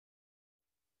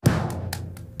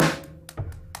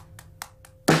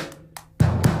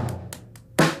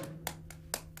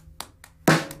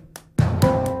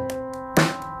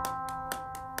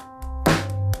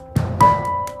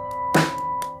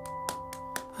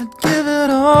I'd give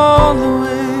it all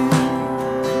away,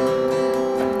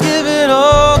 I'd give it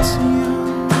all to you.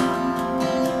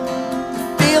 The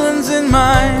feelings in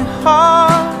my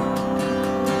heart,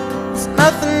 there's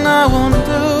nothing I won't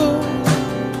do.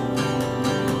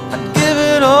 I'd give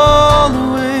it all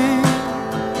away,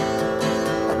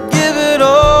 I'd give it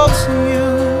all to you.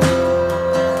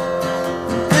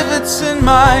 And if it's in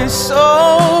my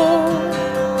soul,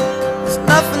 there's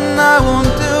nothing I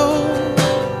won't do.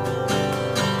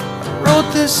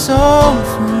 Wrote this song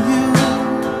for you.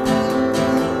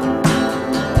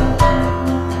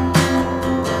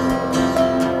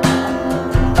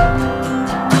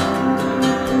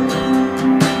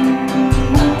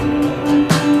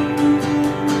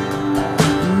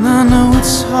 And I know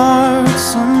it's hard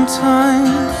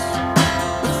sometimes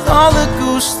with all that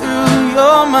goes through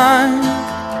your mind.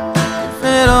 If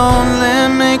it only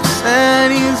makes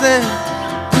it easy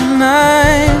when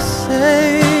I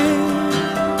say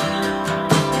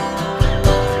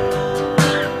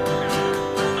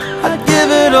I'd give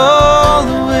it all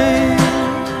away,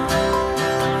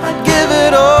 I'd give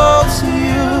it all to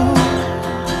you.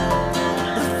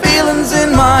 The feelings in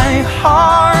my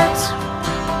heart,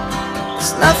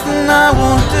 there's nothing I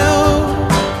won't do.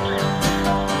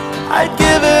 I'd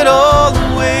give it all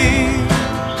away,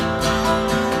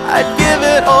 I'd give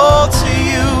it all to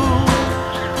you.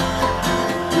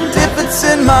 And if it's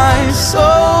in my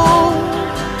soul,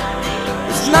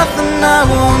 there's nothing I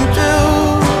won't do.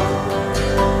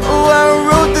 I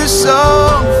wrote this song